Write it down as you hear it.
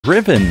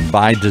Driven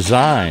by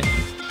Design,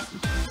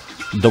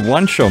 the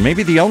one show,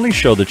 maybe the only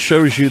show that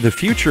shows you the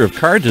future of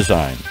car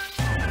design.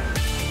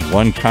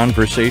 One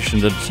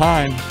conversation at a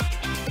time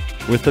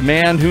with the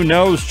man who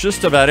knows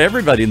just about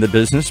everybody in the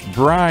business,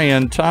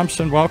 Brian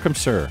Thompson. Welcome,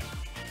 sir.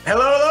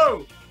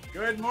 Hello.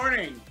 Good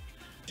morning.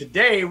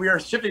 Today we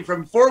are shifting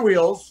from 4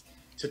 wheels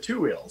to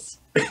 2 wheels.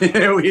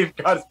 We've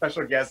got a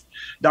special guest,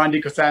 Don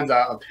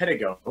DiCostanzo of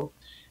Pedego.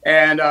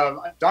 And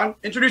Don,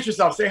 introduce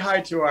yourself. Say hi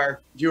to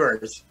our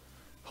viewers.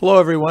 Hello,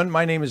 everyone.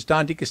 My name is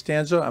Don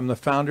DiCostanzo. I'm the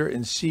founder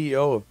and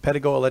CEO of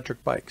Pedego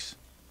Electric Bikes.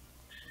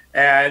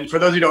 And for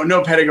those who don't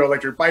know, Pedego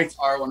Electric Bikes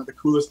are one of the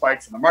coolest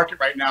bikes in the market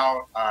right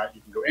now.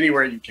 You can go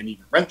anywhere. You can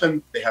even rent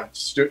them. They have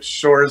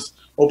stores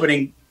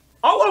opening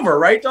all over,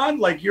 right, Don?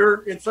 Like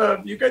you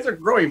guys are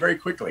growing very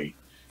quickly.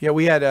 Yeah,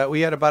 we had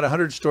about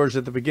 100 stores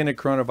at the beginning of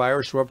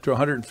coronavirus. We're up to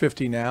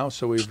 150 now.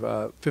 So we've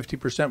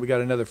 50%. We got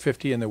another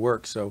 50 in the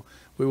works. So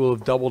we will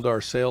have doubled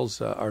our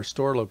sales, our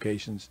store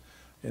locations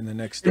in the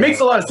next. It makes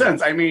a lot of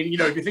sense. I mean,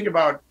 if you think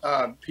about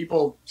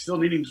people still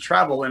needing to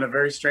travel in a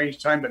very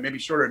strange time, but maybe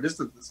shorter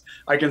distances,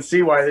 I can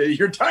see why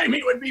your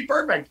timing would be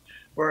perfect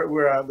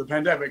for the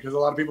pandemic, because a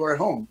lot of people are at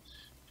home.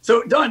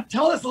 So, Don,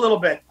 tell us a little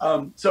bit.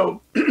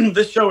 So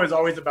this show is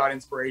always about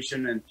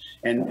inspiration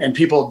and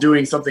people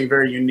doing something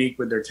very unique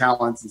with their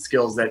talents and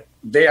skills that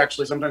they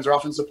actually sometimes are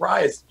often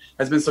surprised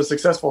has been so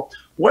successful.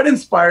 What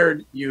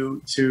inspired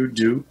you to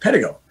do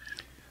Pedego?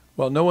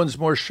 Well, no one's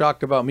more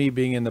shocked about me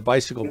being in the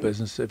bicycle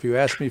business. If you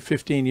asked me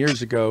 15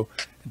 years ago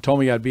and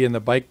told me I'd be in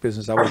the bike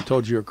business, I would have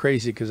told you you're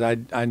crazy, because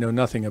I know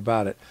nothing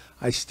about it.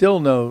 I still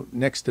know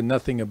next to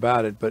nothing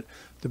about it, but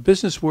the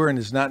business we're in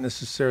is not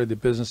necessarily the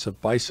business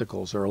of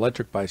bicycles or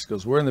electric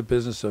bicycles. We're in the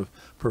business of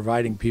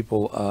providing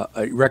people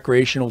a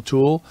recreational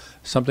tool,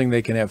 something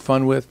they can have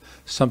fun with,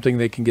 something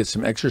they can get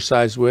some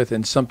exercise with,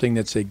 and something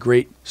that's a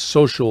great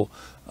social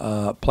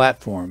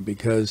platform,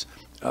 because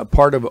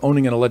part of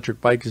owning an electric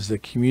bike is the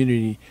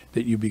community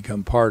that you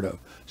become part of.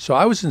 So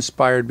I was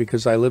inspired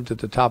because I lived at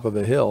the top of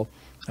a hill,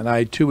 and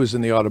I too was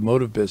in the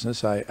automotive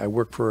business. I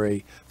worked for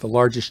the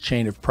largest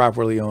chain of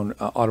privately owned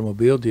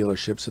automobile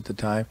dealerships at the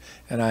time,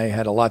 and I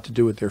had a lot to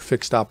do with their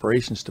fixed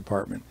operations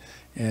department.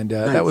 And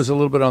Nice. That was a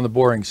little bit on the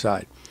boring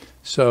side.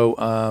 So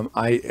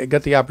I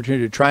got the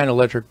opportunity to try an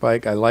electric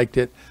bike. I liked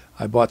it.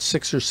 I bought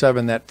 6 or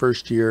 7 that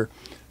first year.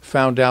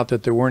 Found out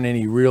that there weren't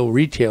any real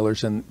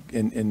retailers in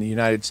the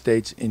United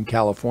States, in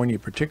California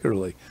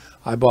particularly.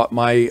 I bought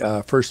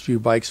my first few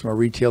bikes from a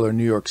retailer in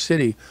New York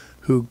City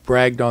who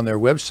bragged on their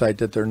website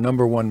that their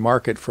number one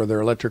market for their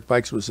electric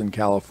bikes was in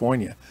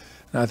California.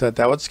 And I thought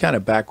that was kind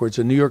of backwards.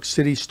 A New York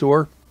City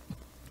store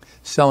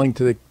selling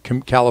to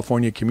the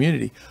California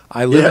community.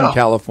 I live in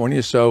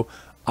California, so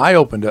I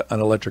opened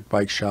an electric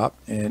bike shop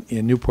in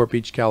Newport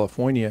Beach,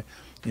 California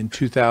in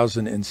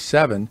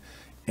 2007.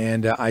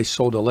 And I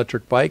sold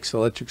electric bikes,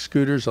 electric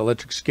scooters,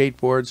 electric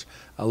skateboards,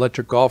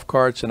 electric golf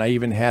carts, and I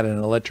even had an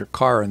electric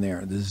car in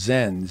there, the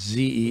Zen,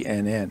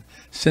 Zenn.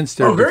 Since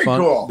they're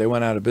defunct, cool. They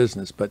went out of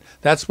business. But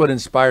that's what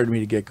inspired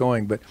me to get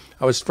going. But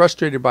I was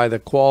frustrated by the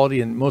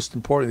quality and, most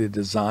importantly, the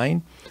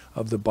design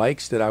of the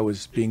bikes that I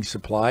was being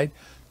supplied,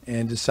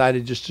 and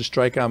decided just to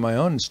strike on my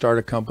own and start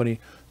a company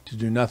to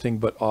do nothing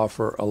but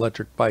offer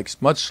electric bikes,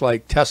 much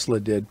like Tesla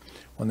did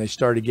when they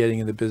started getting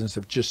in the business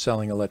of just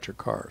selling electric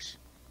cars.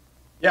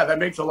 Yeah, that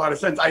makes a lot of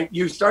sense.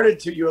 You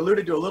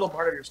alluded to a little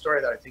part of your story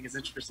that I think is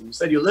interesting. You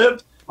said you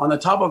lived on the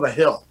top of a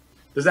hill.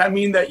 Does that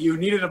mean that you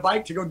needed a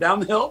bike to go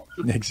down the hill?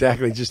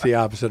 Exactly, just the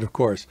opposite, of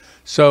course.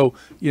 So,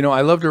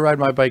 I love to ride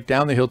my bike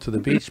down the hill to the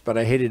beach, but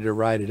I hated to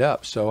ride it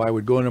up. So I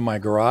would go into my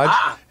garage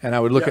and I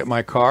would look at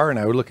my car and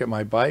I would look at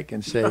my bike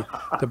and say,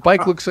 the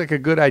bike looks like a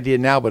good idea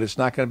now, but it's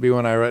not going to be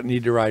when I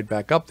need to ride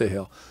back up the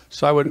hill.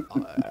 So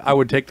I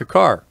would take the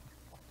car.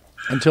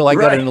 Until I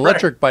got an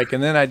electric bike,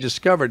 and then I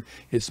discovered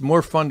it's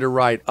more fun to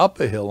ride up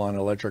a hill on an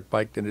electric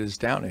bike than it is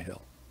down a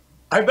hill.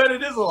 I bet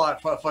it is a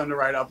lot of fun to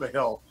ride up a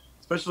hill,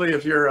 especially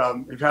if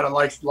you've had a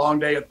long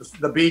day at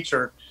the beach,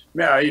 or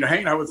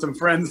hanging out with some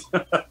friends.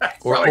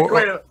 It's probably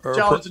quite a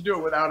challenge to do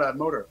it without a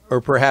motor. Or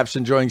perhaps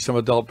enjoying some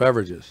adult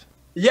beverages.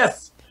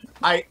 Yes,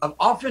 I have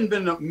often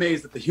been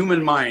amazed at the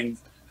human mind's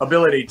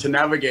ability to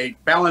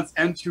navigate balance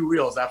and 2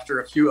 wheels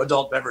after a few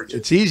adult beverages.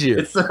 It's easier.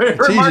 It's a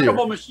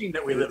remarkable machine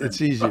that we live in. It's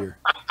easier.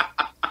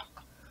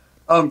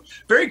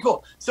 Very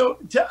cool. So,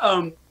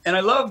 and I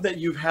love that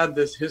you've had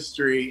this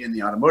history in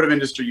the automotive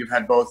industry. You've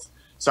had both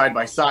side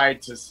by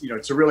side to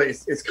really,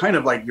 it's kind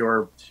of like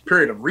your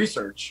period of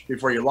research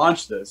before you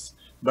launched this,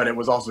 but it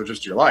was also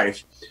just your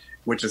life,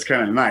 which is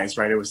kind of nice,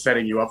 right? It was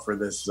setting you up for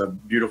this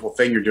beautiful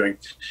thing you're doing.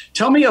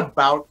 Tell me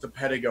about the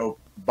Pedego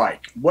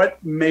bike.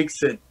 What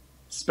makes it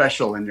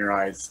special in your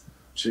eyes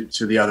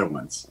to the other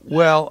ones?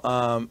 Well,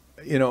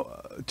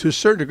 to a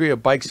certain degree, a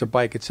bike's a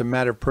bike. It's a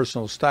matter of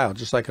personal style,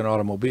 just like an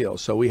automobile.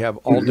 So we have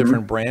all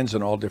different brands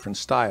and all different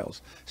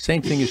styles.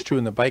 Same thing is true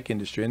in the bike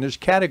industry. And there's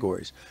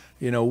categories.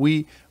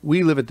 We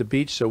live at the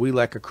beach, so we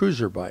like a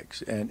cruiser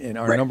bikes. And in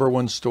our number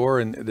one store,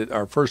 and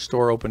our first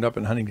store opened up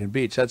in Huntington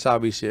Beach. That's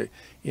obviously,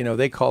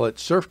 they call it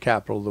surf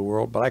capital of the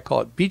world, but I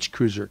call it beach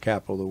cruiser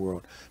capital of the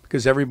world,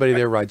 because everybody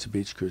there rides a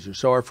beach cruiser.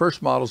 So our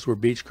first models were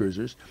beach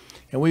cruisers,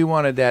 and we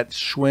wanted that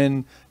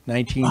Schwinn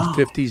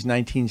 1950s,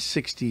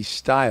 1960s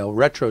style,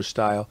 retro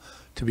style,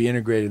 to be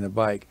integrated in the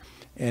bike.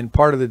 And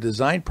part of the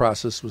design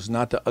process was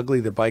not to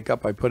ugly the bike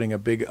up by putting a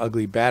big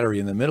ugly battery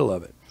in the middle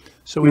of it.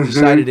 So we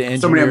decided to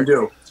engineer. So many of them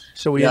do.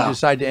 So we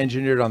decided to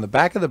engineer it on the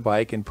back of the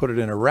bike and put it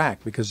in a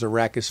rack because the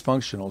rack is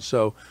functional.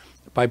 So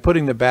by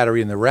putting the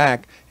battery in the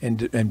rack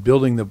and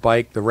building the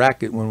bike, the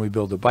rack, when we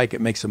build the bike,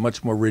 it makes a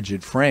much more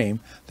rigid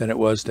frame than it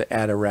was to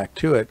add a rack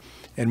to it.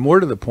 And more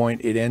to the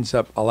point, it ends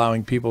up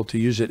allowing people to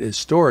use it as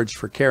storage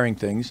for carrying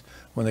things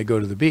when they go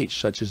to the beach,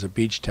 such as a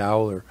beach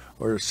towel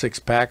or a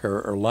six-pack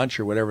or lunch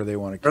or whatever they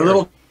want to carry. Or a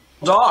little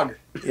dog.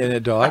 In a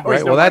dog,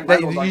 right? Well, that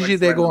usually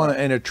they go on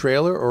in a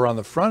trailer or on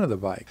the front of the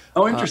bike.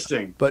 Oh,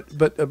 interesting.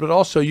 But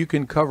also you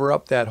can cover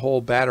up that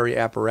whole battery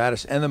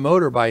apparatus and the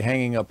motor by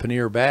hanging a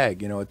pannier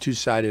bag, a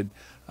two-sided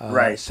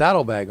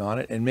saddlebag on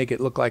it, and make it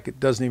look like it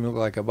doesn't even look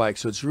like a bike.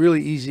 So it's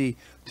really easy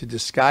to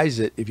disguise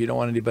it if you don't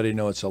want anybody to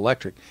know it's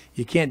electric.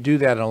 You can't do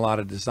that in a lot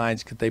of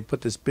designs because they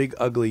put this big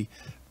ugly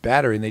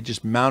battery and they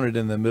just mount it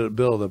in the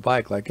middle of the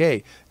bike like,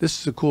 hey,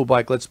 this is a cool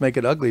bike, let's make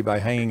it ugly by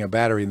hanging a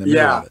battery in the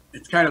middle of it.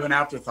 It's kind of an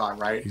afterthought,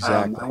 right?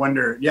 Exactly. I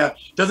wonder,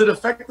 does it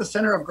affect the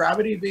center of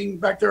gravity being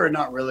back there, or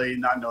not really,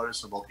 not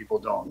noticeable? People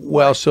don't.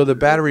 Well, so the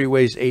battery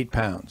weighs 8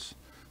 pounds.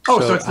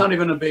 So it's not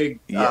even a big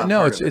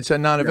no, it's a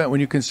non-event.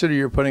 When you consider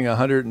you're putting a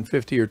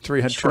 150 or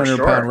 200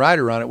 pound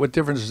rider on it, what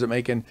difference does it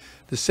make? And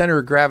the center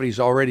of gravity is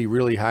already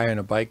really high on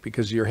a bike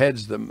because your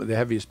head's the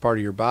heaviest part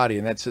of your body,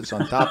 and that sits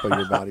on top of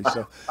your body.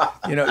 So,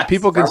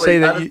 people can say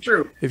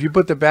that if you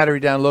put the battery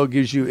down low,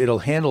 it'll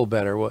handle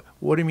better.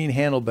 What do you mean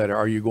handle better?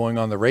 Are you going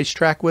on the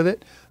racetrack with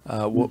it?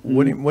 What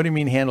do you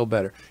mean handle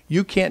better?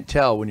 You can't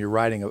tell when you're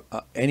riding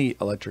any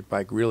electric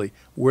bike really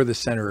where the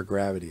center of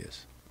gravity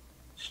is.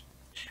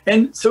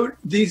 And so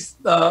these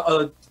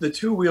the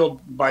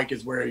two-wheeled bike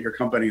is where your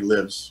company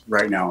lives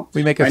right now.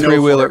 We make a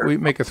three-wheeler. We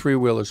make a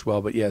three-wheeler as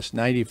well, but yes,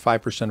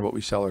 95% of what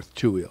we sell are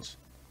two wheels.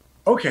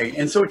 Okay,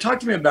 and so talk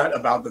to me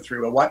about the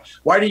three-wheel.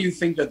 Why do you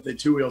think that the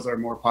two wheels are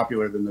more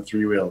popular than the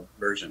three-wheel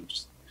version?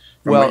 Just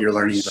from what you're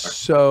learning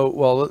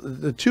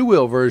about. The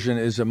two-wheel version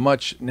is a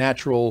much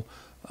natural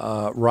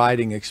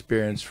riding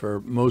experience for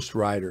most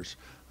riders.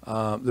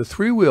 The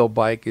three-wheel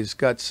bike has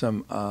got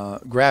some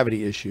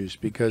gravity issues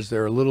because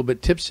they're a little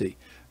bit tipsy.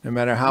 No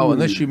matter how,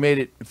 unless you made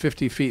it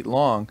 50 feet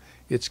long,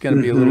 it's going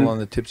to be a little on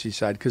the tipsy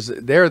side because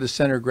there the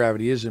center of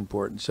gravity is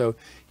important. So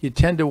you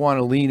tend to want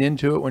to lean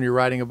into it when you're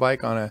riding a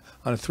bike. On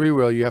a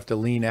three-wheel, you have to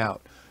lean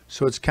out.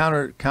 So it's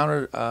counter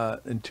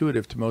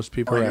intuitive to most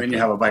people. When you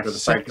have a bike with a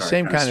sidecar.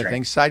 Same kind of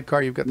thing.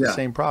 Sidecar, you've got the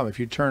same problem. If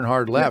you turn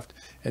hard left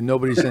and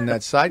nobody's in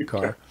that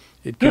sidecar,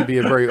 it can be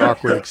a very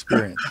awkward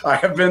experience. I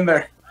have been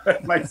there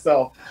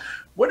myself.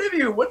 What's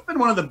been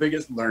one of the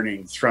biggest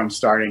learnings from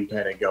starting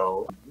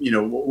Pedego?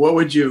 What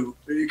would you,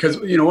 because,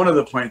 one of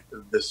the points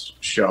of this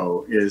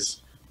show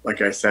is,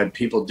 like I said,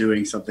 people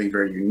doing something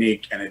very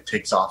unique and it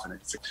takes off.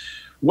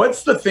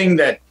 What's the thing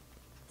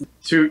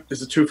it's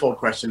a twofold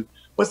question.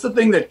 What's the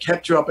thing that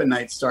kept you up at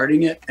night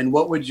starting it? And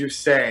what would you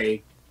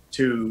say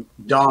to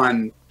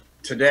Don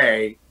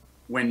today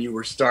when you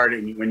were at the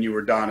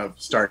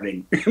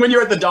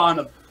dawn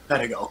of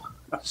Pedego?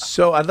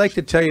 So I'd like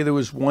to tell you there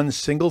was one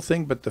single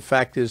thing, but the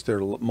fact is there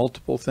are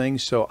multiple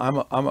things. So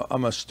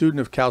I'm a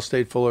student of Cal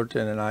State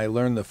Fullerton, and I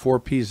learned the 4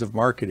 P's of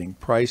marketing: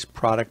 price,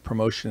 product,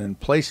 promotion, and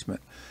placement.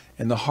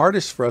 And the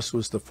hardest for us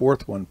was the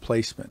fourth one,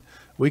 placement.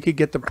 We could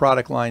get the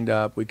product lined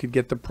up, we could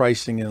get the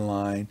pricing in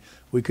line,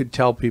 we could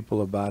tell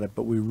people about it,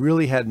 but we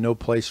really had no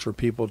place for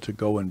people to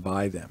go and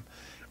buy them.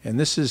 And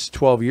this is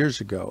 12 years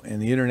ago,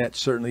 and the internet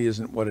certainly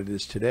isn't what it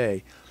is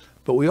today.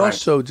 But we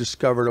also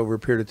discovered over a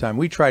period of time,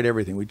 we tried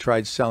everything. We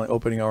tried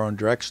opening our own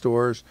direct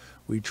stores.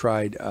 We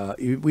tried,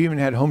 we even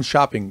had home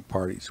shopping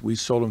parties. We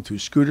sold them through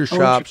scooter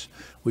shops.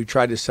 We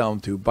tried to sell them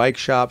through bike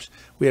shops.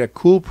 We had a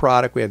cool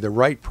product. We had the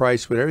right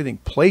price. We had everything.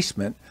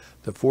 Placement,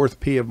 the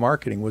 4th P of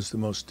marketing, was the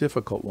most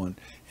difficult one.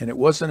 And it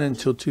wasn't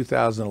until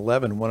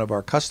 2011 one of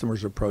our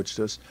customers approached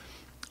us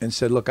and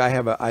said, look,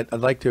 I'd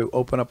like to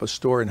open up a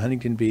store in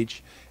Huntington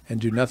Beach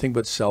and do nothing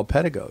but sell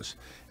Pedegos.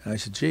 And I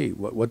said, gee,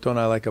 what don't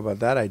I like about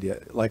that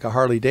idea? Like a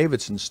Harley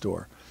Davidson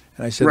store.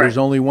 And I said, there's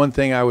only one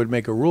thing I would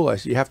make a rule. I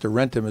said, you have to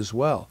rent them as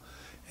well.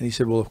 And he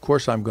said, well, of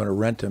course I'm going to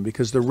rent them,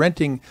 because the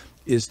renting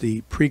is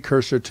the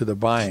precursor to the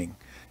buying.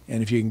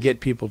 And if you can get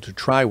people to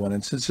try one,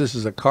 and since this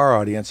is a car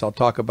audience, I'll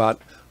talk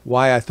about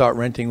why I thought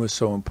renting was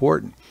so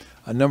important.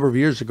 A number of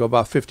years ago,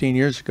 about 15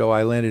 years ago,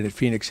 I landed at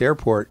Phoenix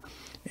Airport,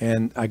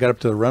 and I got up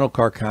to the rental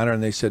car counter,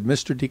 and they said,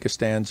 Mr.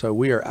 DiCostanzo,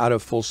 we are out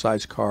of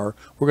full-size car.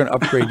 We're going to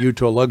upgrade you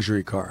to a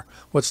luxury car.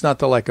 What's not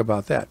to like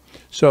about that?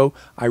 So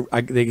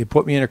they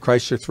put me in a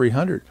Chrysler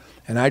 300,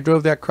 and I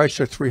drove that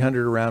Chrysler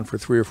 300 around for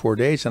 3 or 4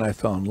 days, and I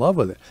fell in love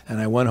with it. And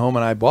I went home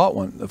and I bought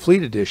one, the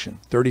Fleet Edition,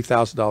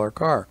 $30,000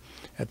 car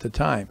at the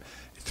time.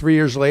 3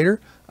 years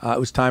later, it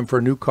was time for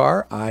a new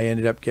car. I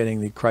ended up getting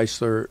the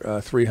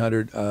Chrysler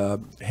 300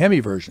 Hemi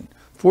version,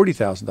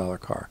 $40,000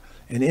 car.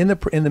 And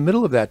in the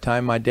middle of that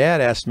time, my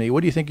dad asked me,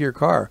 what do you think of your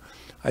car?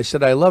 I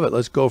said, I love it.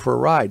 Let's go for a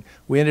ride.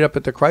 We ended up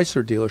at the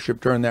Chrysler dealership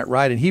during that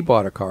ride, and he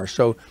bought a car.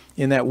 So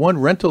in that one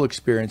rental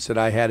experience that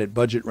I had at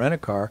Budget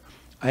Rent-A-Car,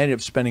 I ended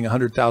up spending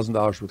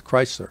 $100,000 with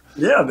Chrysler.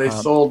 Yeah, they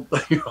sold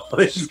all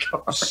these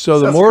cars. So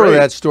the moral of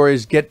that story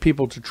is get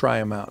people to try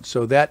them out.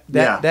 So that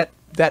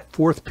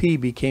fourth P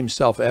became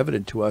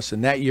self-evident to us.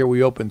 And that year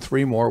we opened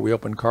 3 more. We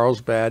opened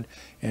Carlsbad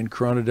and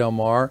Corona Del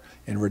Mar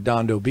and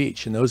Redondo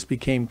Beach. And those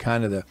became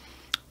kind of the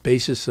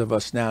basis of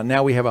us now.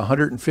 Now we have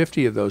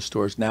 150 of those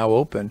stores now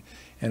open,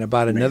 and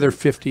about another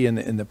 50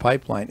 in the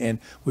pipeline. And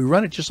we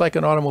run it just like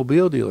an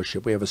automobile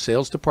dealership. We have a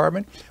sales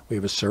department, we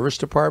have a service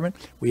department,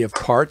 we have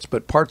parts,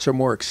 but parts are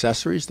more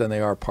accessories than they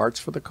are parts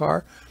for the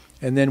car.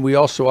 And then we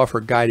also offer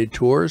guided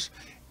tours,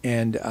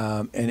 and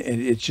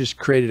it's just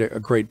created a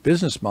great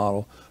business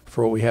model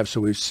for what we have.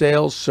 So we have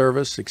sales,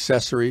 service,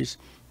 accessories,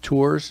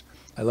 tours.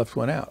 I left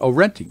one out. Oh,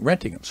 renting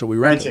them. So we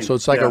rent them. So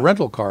it's like a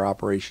rental car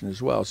operation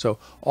as well. So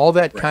all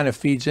that kind of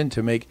feeds in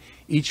to make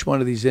each one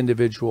of these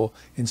individual,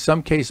 in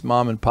some case,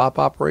 mom and pop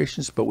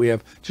operations, but we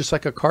have, just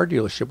like a car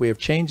dealership, we have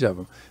chains of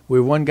them. We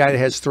have one guy that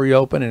has 3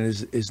 open and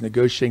is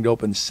negotiating to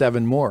open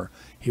 7 more.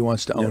 He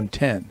wants to own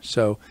 10.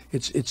 So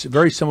it's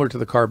very similar to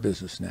the car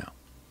business now.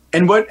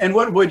 And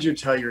what would you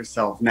tell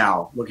yourself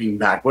now, looking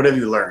back? What have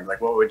you learned?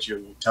 Like, what would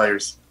you tell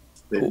yourself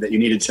that you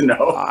needed to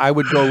know? I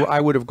would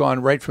have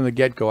gone right from the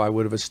get-go. I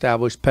would have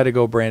established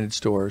Pedego branded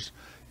stores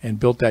and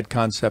built that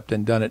concept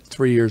and done it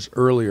 3 years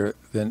earlier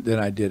than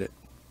I did it.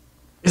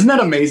 Isn't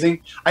that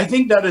amazing? I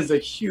think that is a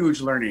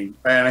huge learning,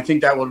 and I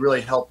think that will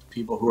really help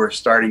people who are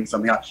starting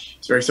something out.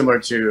 It's very similar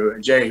to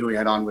Jay, who we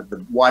had on with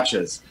the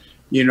watches.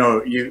 You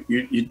know, you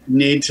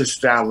need to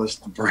establish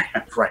the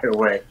brand right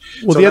away.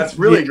 Well, so that's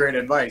really great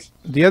advice.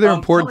 The other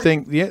important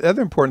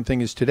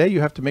thing is today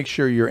you have to make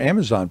sure you're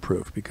Amazon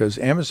proof, because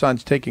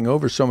Amazon's taking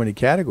over so many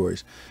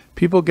categories.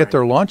 People get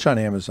their launch on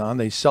Amazon,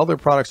 they sell their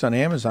products on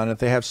Amazon. If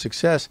they have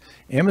success,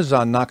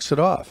 Amazon knocks it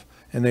off,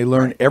 and they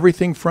learn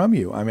everything from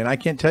you. I mean, I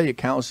can't tell you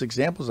countless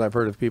examples I've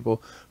heard of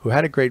people who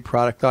had a great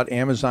product, thought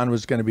Amazon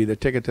was going to be the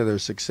ticket to their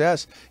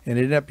success, and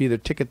it ended up being the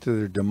ticket to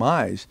their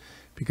demise,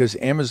 because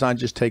Amazon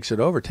just takes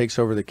over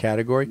the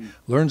category,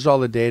 learns all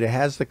the data,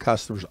 has the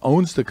customers,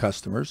 owns the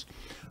customers.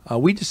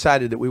 We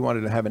decided that we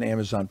wanted to have an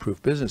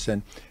Amazon-proof business,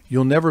 and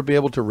you'll never be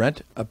able to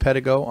rent a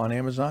Pedego on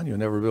Amazon. You'll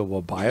never be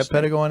able to buy a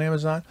Pedego on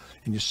Amazon,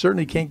 and you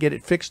certainly can't get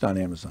it fixed on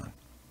Amazon.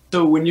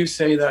 So when you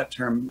say that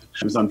term,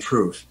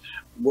 Amazon-proof,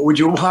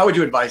 how would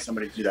you advise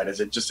somebody to do that? Is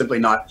it just simply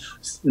not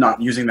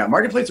using that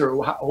marketplace, or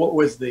what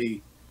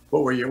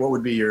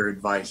would be your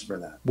advice for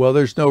that? Well,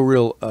 there's no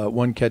real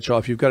one catch-all.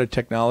 If you've got a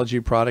technology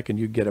product and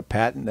you get a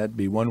patent, that'd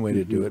be one way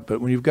to do it.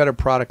 But when you've got a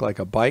product like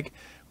a bike,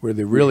 where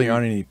there really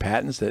aren't any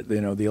patents, that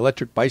the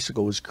electric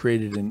bicycle was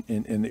created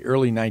in the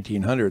early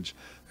 1900s.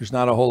 There's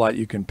not a whole lot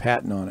you can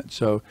patent on it.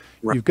 So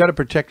you've got to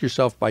protect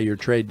yourself by your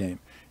trade name.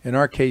 In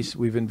our case,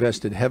 we've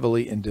invested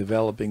heavily in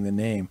developing the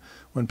name.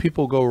 When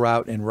people go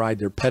out and ride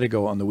their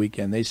Pedego on the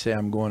weekend, they say,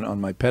 I'm going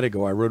on my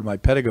Pedego. I rode my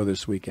Pedego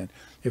this weekend.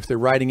 If they're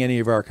riding any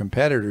of our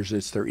competitors,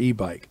 it's their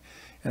e-bike.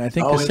 And I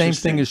think the same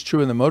thing is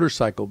true in the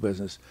motorcycle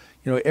business.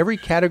 You know, every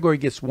category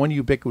gets one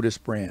ubiquitous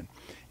brand.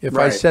 If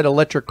I said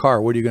electric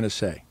car, what are you going to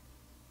say?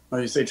 Well,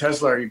 you say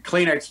Tesla, or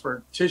Kleenex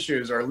for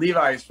tissues, or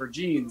Levi's for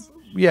jeans.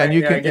 Yeah, and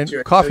you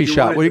can coffee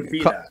shop.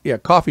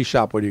 Coffee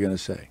shop. What are you going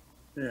to say?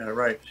 Yeah,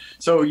 right.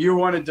 So you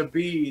wanted to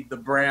be the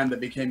brand that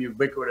became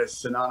ubiquitous,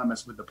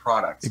 synonymous with the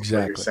product.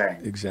 Exactly. What you're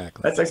saying.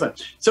 Exactly. That's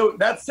excellent. So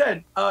that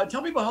said,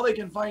 tell people how they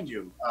can find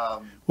you.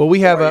 Well, we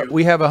have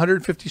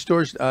 150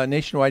 stores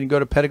nationwide. You can go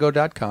to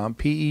pedego.com,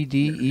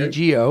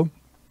 Pedego.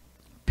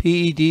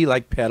 PED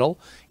like pedal,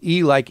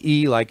 E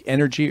like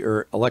energy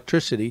or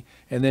electricity,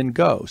 and then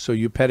go. So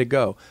you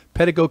pedego.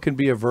 Pedego can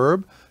be a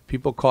verb.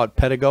 People call it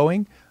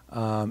pedagoing.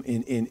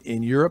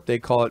 In Europe, they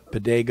call it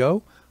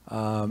pedego.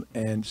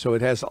 And so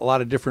it has a lot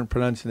of different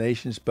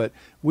pronunciations, but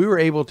we were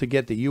able to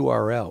get the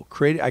URL.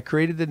 I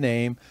created the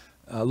name,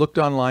 looked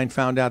online,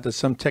 found out that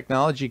some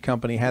technology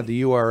company had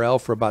the URL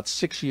for about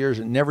 6 years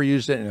and never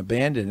used it and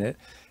abandoned it.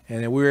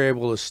 And then we were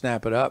able to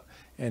snap it up.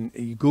 And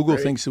Google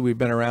thinks that we've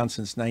been around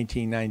since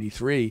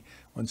 1993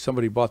 when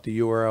somebody bought the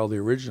URL the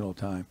original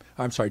time.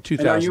 I'm sorry,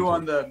 2000. And are you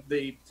on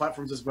the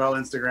platforms as well,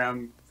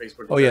 Instagram,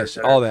 Facebook? Oh, yes,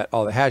 all that.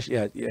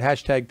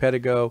 Hashtag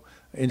Pedego,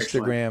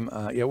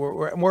 Instagram.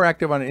 We're more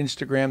active on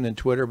Instagram than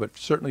Twitter, but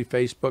certainly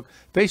Facebook.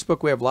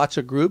 Facebook, we have lots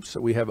of groups.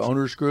 We have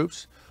owners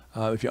groups.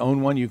 If you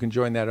own one, you can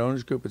join that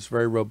owners group. It's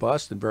very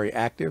robust and very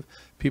active.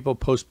 People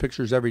post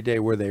pictures every day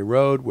where they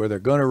rode, where they're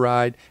going to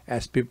ride,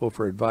 ask people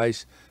for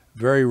advice.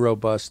 Very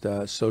robust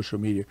social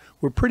media.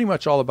 We're pretty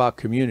much all about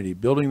community,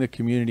 building the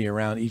community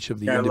around each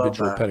of the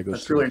individual Pedego.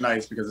 That's really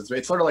nice, because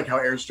it's sort of like how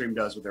Airstream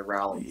does with their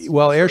rallies.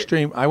 Well,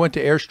 Airstream, I went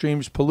to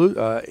Airstream's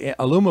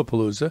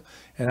Alumapalooza,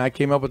 and I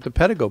came up with the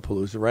Pedego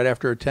Palooza right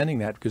after attending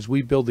that, because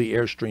we build the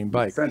Airstream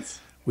bike. Makes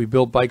sense. We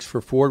build bikes for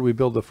Ford. We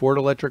build the Ford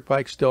electric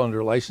bike, still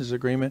under license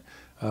agreement.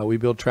 We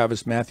build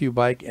Travis Matthew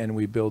bike, and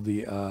we build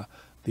the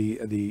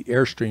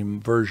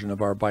Airstream version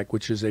of our bike,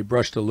 which is a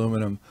brushed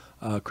aluminum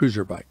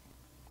cruiser bike.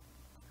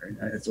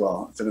 As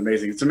well, it's an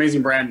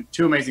amazing brand.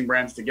 2 amazing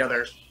brands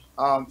together.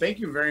 Thank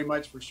you very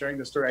much for sharing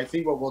the story. I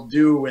think what we'll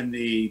do when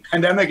the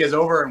pandemic is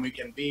over and we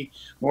can be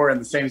more in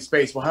the same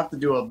space, we'll have to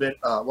do an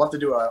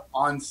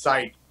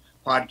on-site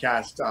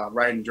podcast,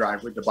 ride and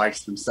drive with the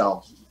bikes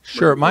themselves.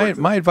 Sure.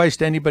 My advice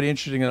to anybody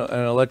interested in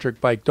an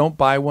electric bike, don't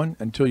buy one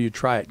until you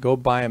try it. Go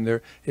buy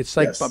them. It's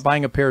like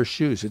buying a pair of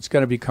shoes. It's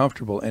going to be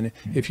comfortable. And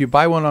if you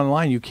buy one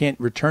online, you can't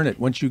return it.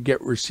 Once you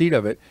get receipt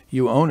of it,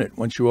 you own it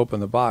once you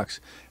open the box.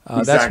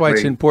 Exactly. That's why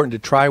it's important to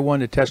try one,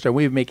 to test it.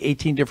 We make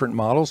 18 different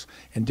models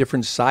and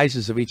different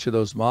sizes of each of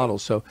those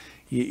models. So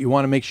you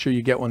want to make sure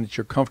you get one that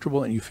you're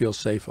comfortable and you feel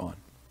safe on.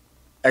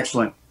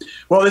 Excellent.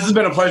 Well, this has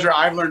been a pleasure.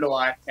 I've learned a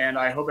lot, and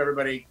I hope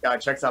everybody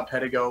checks out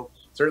Pedego.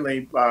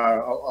 Certainly, a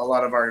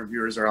lot of our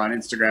viewers are on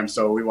Instagram,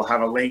 so we will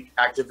have a link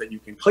active that you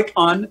can click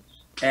on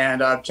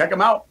and check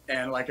them out.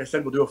 And like I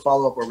said, we'll do a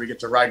follow-up where we get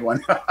to ride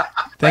one.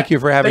 Thank you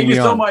for having me on.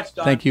 Thank you so much,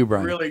 Don. Thank you,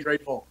 Brian. Really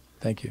grateful.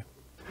 Thank you.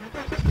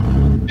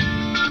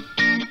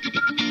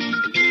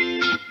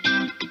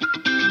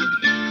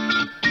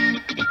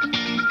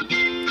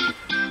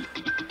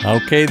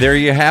 Okay, there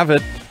you have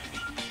it.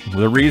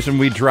 The reason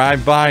we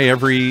drive by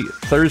every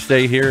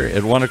Thursday here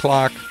at 1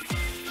 o'clock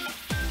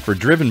for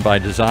Driven by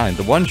Design,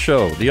 the one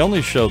show, the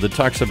only show that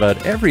talks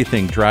about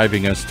everything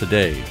driving us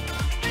today.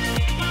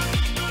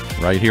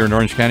 Right here in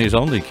Orange County's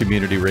only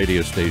community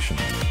radio station.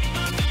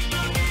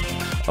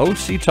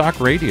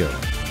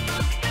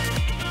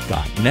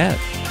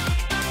 OCTalkRadio.net.